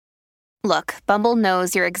Look, Bumble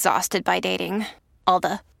knows you're exhausted by dating. All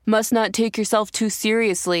the must not take yourself too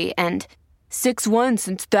seriously and 6'1"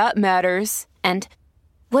 since that matters. And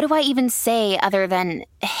what do I even say other than,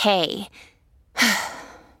 hey?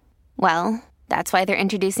 Well, that's why they're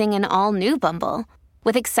introducing an all-new Bumble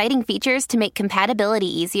with exciting features to make compatibility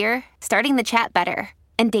easier, starting the chat better,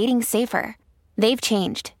 and dating safer. They've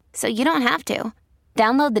changed, so you don't have to.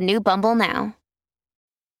 Download the new Bumble now.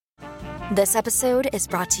 This episode is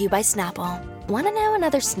brought to you by Snapple. Want to know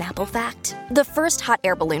another Snapple fact? The first hot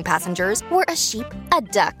air balloon passengers were a sheep, a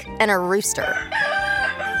duck, and a rooster.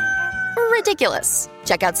 Ridiculous.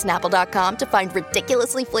 Check out Snapple.com to find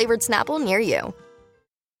ridiculously flavored Snapple near you.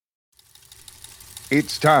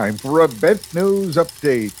 It's time for a Bent News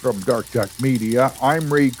Update from Dark Duck Media.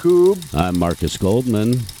 I'm Ray Koob. I'm Marcus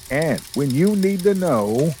Goldman. And when you need to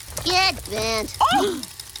know... Get bent.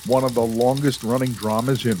 One of the longest-running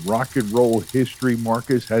dramas in rock and roll history,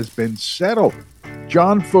 Marcus, has been settled.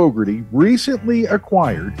 John Fogerty recently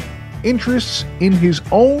acquired interests in his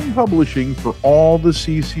own publishing for all the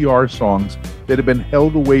CCR songs that have been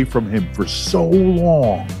held away from him for so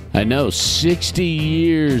long. I know, 60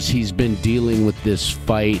 years he's been dealing with this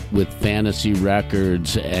fight with Fantasy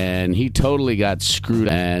Records, and he totally got screwed.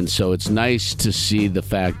 And so it's nice to see the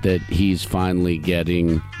fact that he's finally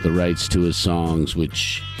getting the rights to his songs,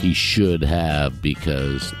 which he should have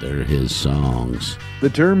because they're his songs. The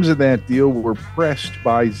terms of that deal were pressed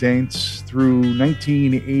by Zantz through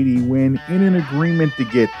 1980 when, in an agreement to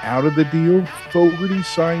get out of the deal, Fogerty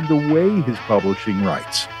signed away his publishing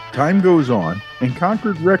rights. Time goes on, and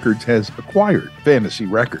Concord Records has acquired Fantasy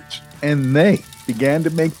Records, and they began to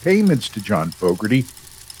make payments to John Fogerty.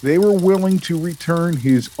 They were willing to return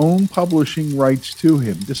his own publishing rights to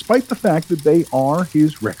him, despite the fact that they are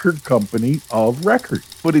his record company of record.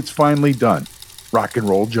 But it's finally done. Rock and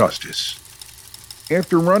roll justice.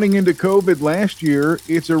 After running into COVID last year,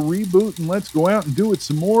 it's a reboot, and let's go out and do it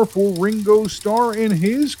some more for Ringo Starr and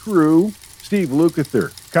his crew. Steve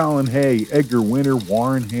Lukather, Colin Hay, Edgar Winter,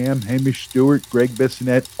 Warren Ham, Hamish Stewart, Greg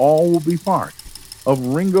Bissonette, all will be part of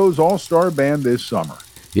Ringo's all-star band this summer.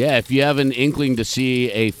 Yeah, if you have an inkling to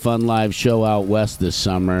see a fun live show out west this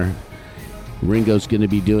summer, Ringo's going to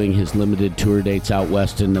be doing his limited tour dates out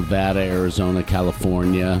west in Nevada, Arizona,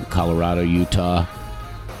 California, Colorado, Utah.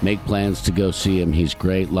 Make plans to go see him. He's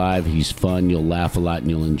great live. He's fun. You'll laugh a lot and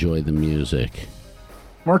you'll enjoy the music.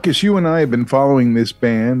 Marcus, you and I have been following this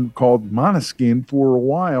band called Måneskin for a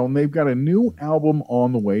while, and they've got a new album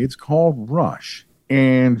on the way. It's called Rush.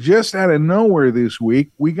 And just out of nowhere this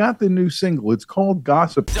week, we got the new single. It's called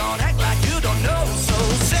Gossip. Don't act like you don't know, so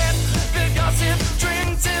sip the gossip,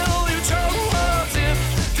 drink till you choke, sip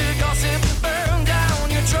the gossip, burn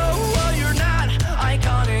down your throat. You're not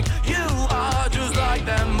iconic, you are just like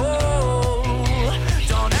them all.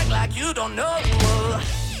 Don't act like you don't know.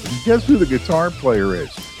 Guess who the guitar player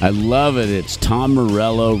is? I love it. It's Tom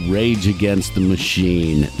Morello, Rage Against the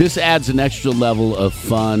Machine. This adds an extra level of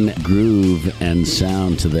fun, groove, and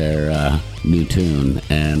sound to their new tune.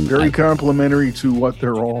 And very complimentary to what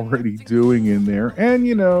they're already doing in there. And,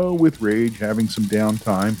 you know, with Rage having some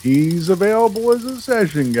downtime, he's available as a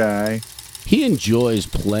session guy. He enjoys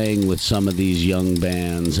playing with some of these young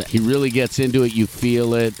bands. He really gets into it, you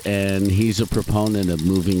feel it, and he's a proponent of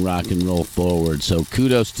moving rock and roll forward. So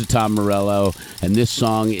kudos to Tom Morello, and this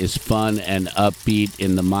song is fun and upbeat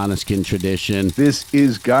in the Måneskin tradition. This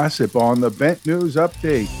is Gossip on the Bent News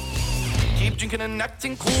Update. Keep drinking and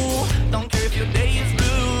acting cool, don't care if your day is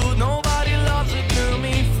blue. Nobody loves a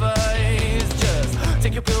gloomy face. Just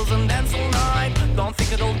take your pills and dance all night. Don't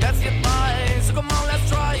think it'll get by. So come on, let's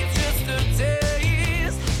try it.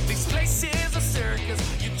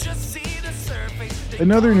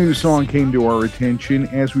 Another new song came to our attention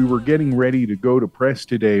as we were getting ready to go to press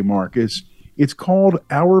today, Marcus. It's called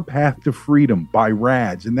Our Path to Freedom by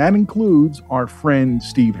Rads, and that includes our friend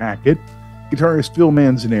Steve Hackett, guitarist Phil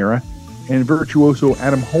Manzanera, and virtuoso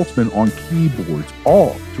Adam Holtzman on keyboards,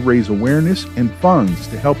 all to raise awareness and funds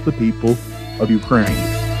to help the people of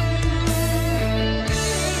Ukraine.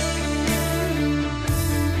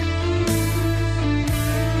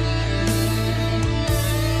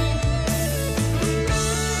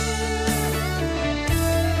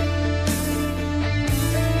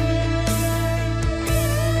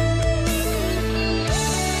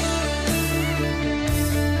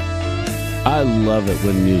 I love it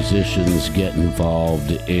when musicians get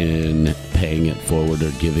involved in paying it forward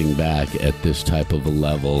or giving back at this type of a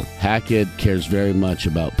level. Hackett cares very much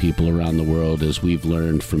about people around the world, as we've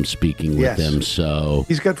learned from speaking with them. So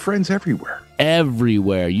he's got friends everywhere.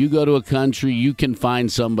 Everywhere. You go to a country, you can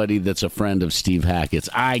find somebody that's a friend of Steve Hackett's.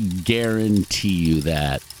 I guarantee you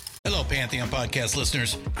that. Hello, Pantheon Podcast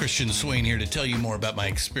listeners. Christian Swain here to tell you more about my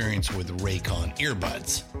experience with Raycon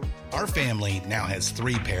earbuds. Our family now has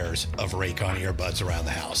 3 pairs of Raycon earbuds around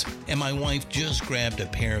the house, and my wife just grabbed a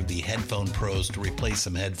pair of the Headphone Pros to replace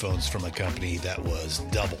some headphones from a company that was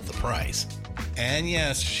double the price. And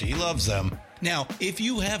yes, she loves them. Now, if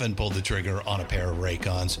you haven't pulled the trigger on a pair of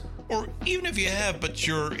Raycons, or even if you have, but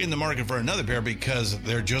you're in the market for another pair because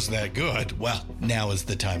they're just that good, well, now is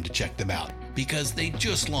the time to check them out, because they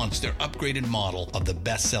just launched their upgraded model of the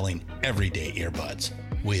best-selling everyday earbuds.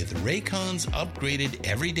 With Raycon's upgraded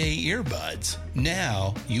everyday earbuds,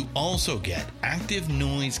 now you also get active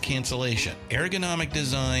noise cancellation, ergonomic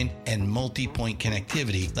design, and multi-point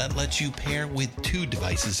connectivity that lets you pair with 2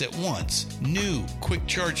 devices at once. New quick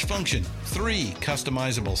charge function, 3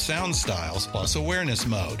 customizable sound styles, plus awareness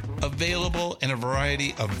mode. Available in a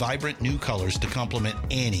variety of vibrant new colors to complement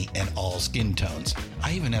any and all skin tones.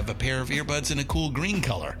 I even have a pair of earbuds in a cool green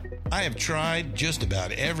color. I have tried just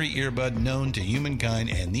about every earbud known to humankind,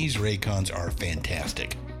 and these Raycons are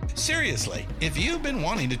fantastic. Seriously, if you've been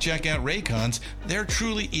wanting to check out Raycons, there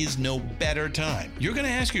truly is no better time. You're going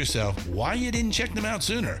to ask yourself why you didn't check them out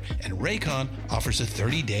sooner, and Raycon offers a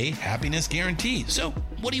 30-day happiness guarantee. So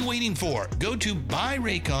what are you waiting for? Go to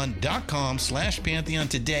buyraycon.com/Pantheon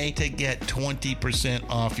today to get 20%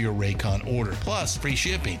 off your Raycon order, plus free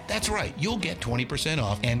shipping. That's right, you'll get 20%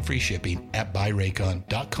 off and free shipping at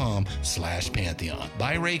buyraycon.com/Pantheon.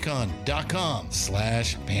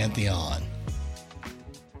 buyraycon.com/Pantheon.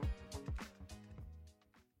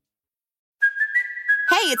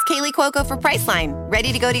 Hey, it's Kaylee Cuoco for Priceline.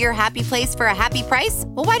 Ready to go to your happy place for a happy price?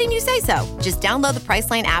 Well, why didn't you say so? Just download the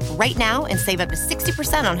Priceline app right now and save up to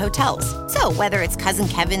 60% on hotels. So whether it's Cousin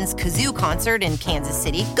Kevin's Kazoo Concert in Kansas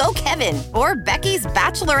City, go Kevin, or Becky's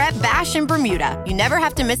Bachelorette Bash in Bermuda, you never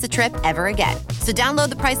have to miss a trip ever again. So download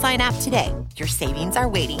the Priceline app today. Your savings are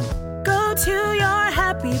waiting. Go to your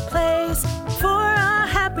happy place for a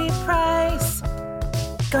happy price.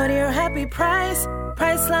 Go to your happy price,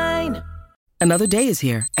 Priceline. Another day is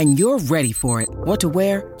here, and you're ready for it. What to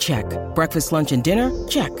wear? Check. Breakfast, lunch, and dinner?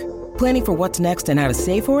 Check. Planning for what's next and how to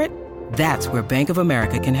save for it? That's where Bank of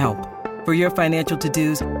America can help. For your financial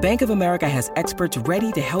to-dos, Bank of America has experts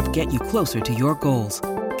ready to help get you closer to your goals.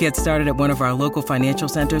 Get started at one of our local financial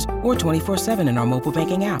centers or 24/7 in our mobile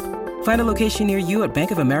banking app. Find a location near you at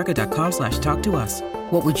bankofamerica.com/talktous.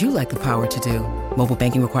 What would you like the power to do? Mobile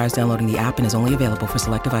banking requires downloading the app and is only available for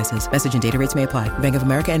select devices. Message and data rates may apply. Bank of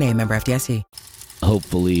America NA, member FDIC.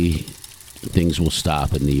 Hopefully, things will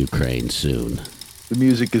stop in the Ukraine soon. The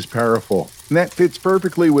music is powerful. And that fits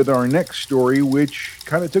perfectly with our next story, which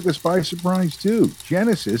kind of took us by surprise too.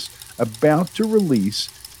 Genesis about to release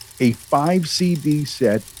a 5 CD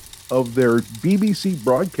set of their BBC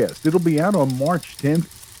broadcast. It'll be out on March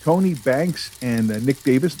 10th. Tony Banks and Nick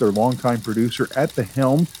Davis, their longtime producer, at the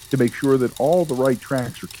helm to make sure that all the right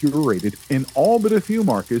tracks are curated, and all but a few,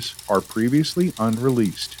 Marcus, are previously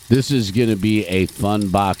unreleased. This is going to be a fun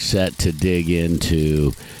box set to dig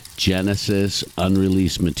into. Genesis,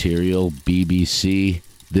 unreleased material, BBC.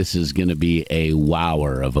 This is going to be a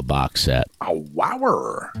wower of a box set. A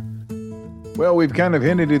wower? Well, we've kind of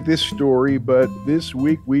hinted at this story, but this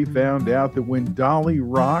week we found out that when Dolly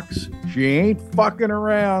rocks, she ain't fucking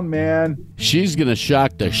around, man. She's going to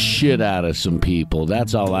shock the shit out of some people.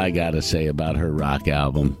 That's all I got to say about her rock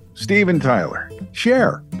album. Steven Tyler,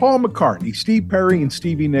 Cher, Paul McCartney, Steve Perry, and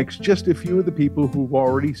Stevie Nicks, just a few of the people who've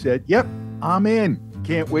already said, yep, I'm in.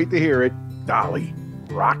 Can't wait to hear it. Dolly,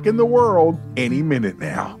 rocking the world any minute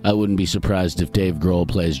now. I wouldn't be surprised if Dave Grohl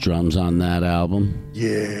plays drums on that album.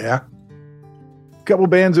 Yeah. Couple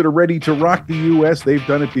bands that are ready to rock the U.S. They've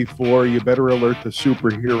done it before. You better alert the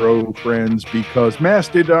superhero friends, because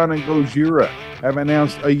Mastodon and Gojira have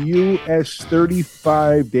announced a U.S.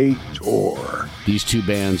 35-day tour. These two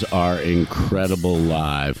bands are incredible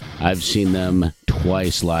live. I've seen them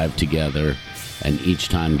twice live together, and each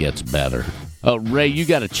time gets better. Oh, Ray, you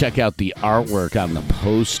got to check out the artwork on the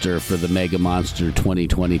poster for the Mega Monster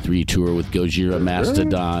 2023 tour with Gojira,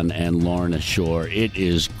 Mastodon, and Lorna Shore. It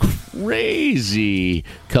is crazy.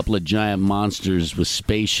 Couple of giant monsters with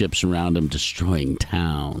spaceships around them destroying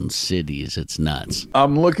towns, cities. It's nuts.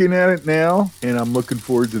 I'm looking at it now, and I'm looking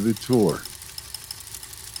forward to the tour.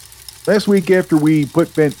 Last week after we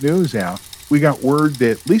put Bent News out, we got word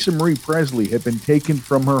that Lisa Marie Presley had been taken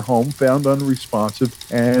from her home, found unresponsive,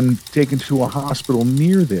 and taken to a hospital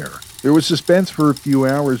near there. There was suspense for a few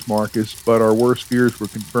hours, Marcus, but our worst fears were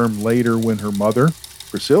confirmed later when her mother,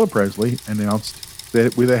 Priscilla Presley, announced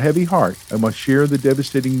that with a heavy heart, I must share the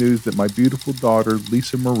devastating news that my beautiful daughter,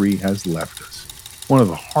 Lisa Marie, has left us. One of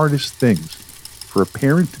the hardest things for a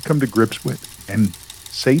parent to come to grips with, and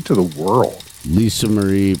say to the world? Lisa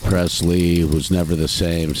Marie Presley was never the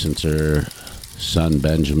same since her son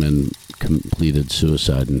Benjamin completed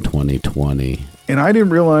suicide in 2020. And I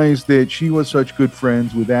didn't realize that she was such good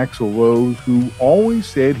friends with Axl Rose, who always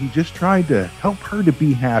said he just tried to help her to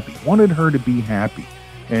be happy, wanted her to be happy.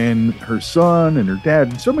 And her son and her dad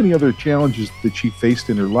and so many other challenges that she faced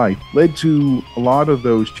in her life led to a lot of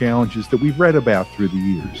those challenges that we've read about through the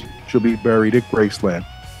years. She'll be buried at Graceland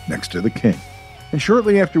next to the King. And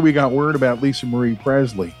shortly after we got word about Lisa Marie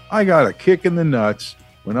Presley, I got a kick in the nuts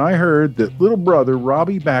when I heard that little brother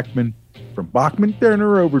Robbie Bachman from Bachman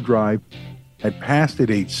Turner Overdrive had passed at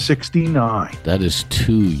age 69. That is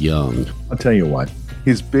too young. I'll tell you what,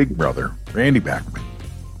 his big brother, Randy Bachman,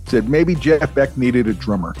 said maybe Jeff Beck needed a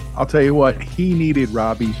drummer. I'll tell you what, he needed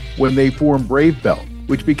Robbie when they formed Brave Belt,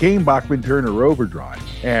 which became Bachman Turner Overdrive.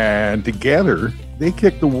 And together, they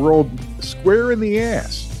kicked the world square in the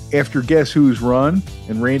ass. After Guess Who's Run,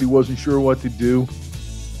 and Randy wasn't sure what to do,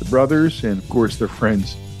 the brothers and, of course, their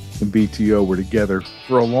friends in BTO were together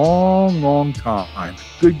for a long, long time.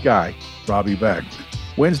 Good guy, Robbie Beck.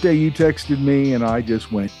 Wednesday, you texted me, and I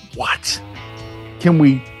just went, what? Can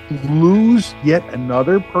we lose yet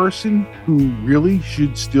another person who really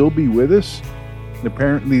should still be with us? And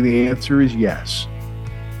apparently the answer is yes.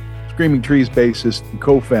 Screaming Trees bassist and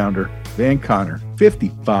co-founder Van Conner,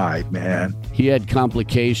 55, man. He had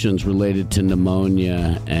complications related to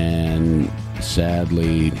pneumonia, and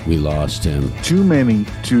sadly, we lost him. Too many,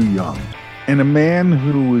 too young. And a man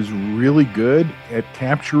who was really good at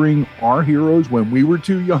capturing our heroes when we were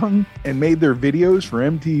too young and made their videos for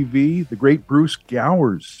MTV, the great Bruce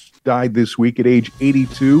Gowers died this week at age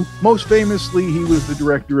 82. Most famously, he was the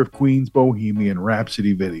director of Queen's Bohemian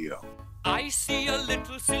Rhapsody video. I see a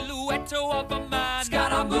little silhouette of a man.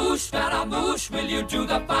 Scaramouche, will you do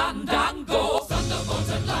the fandango?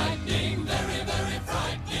 Thunderbolts and lightning, very, very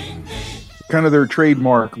frightening me. Kind of their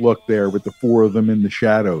trademark look there with the four of them in the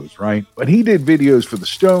shadows, right? But he did videos for the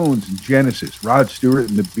Stones and Genesis, Rod Stewart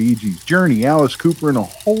and the Bee Gees, Journey, Alice Cooper, and a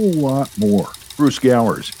whole lot more. Bruce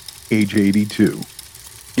Gowers, age 82.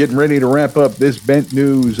 Getting ready to wrap up this Bent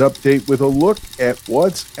News update with a look at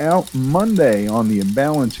what's out Monday on the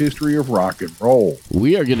Imbalanced History of Rock and Roll.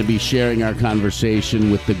 We are going to be sharing our conversation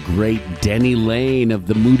with the great Denny Lane of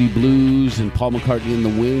the Moody Blues and Paul McCartney and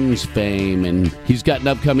the Wings fame. And he's got an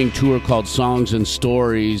upcoming tour called Songs and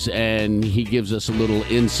Stories, and he gives us a little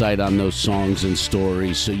insight on those songs and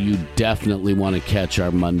stories. So you definitely want to catch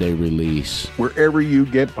our Monday release. Wherever you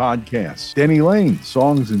get podcasts. Denny Lane,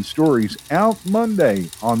 Songs and Stories, out Monday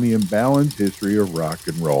on the Imbalanced History of Rock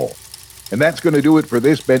and Roll. And that's going to do it for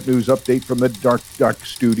this Bent News update from the Dark Duck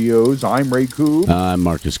Studios. I'm Ray Koob. I'm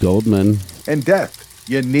Marcus Goldman. And Death,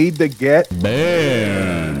 you need to get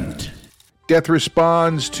bent. Death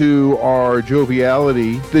responds to our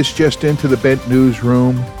joviality. This just into the Bent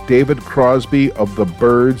Newsroom. David Crosby of the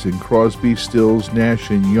Byrds and Crosby, Stills,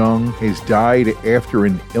 Nash & Young has died after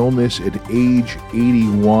an illness at age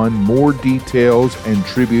 81. More details and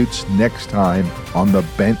tributes next time on the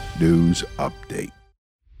Bent News Update.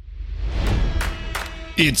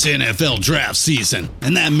 It's NFL draft season,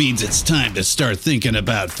 and that means it's time to start thinking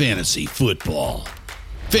about fantasy football.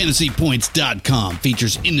 FantasyPoints.com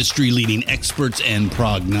features industry-leading experts and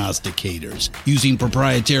prognosticators using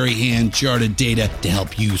proprietary hand-charted data to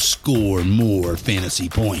help you score more fantasy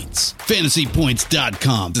points.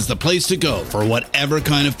 FantasyPoints.com is the place to go for whatever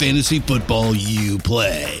kind of fantasy football you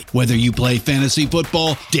play. Whether you play fantasy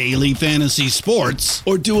football, daily fantasy sports,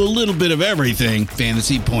 or do a little bit of everything,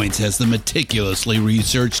 Fantasy Points has the meticulously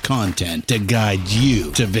researched content to guide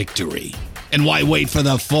you to victory. And why wait for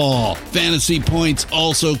the fall? Fantasy Points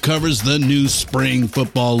also covers the new spring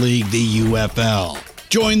football league, the UFL.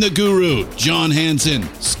 Join the guru, John Hansen,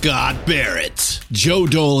 Scott Barrett, Joe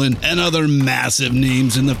Dolan, and other massive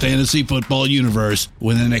names in the fantasy football universe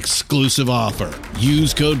with an exclusive offer.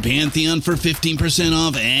 Use code Pantheon for 15%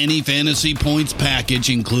 off any Fantasy Points package,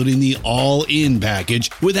 including the all-in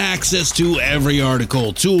package, with access to every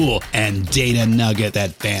article, tool, and data nugget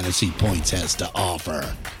that Fantasy Points has to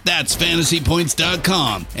offer. That's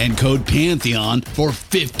FantasyPoints.com and code Pantheon for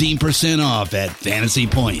 15% off at Fantasy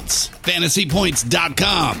Points.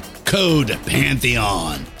 FantasyPoints.com, code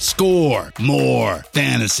Pantheon. Score more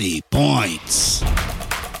fantasy points.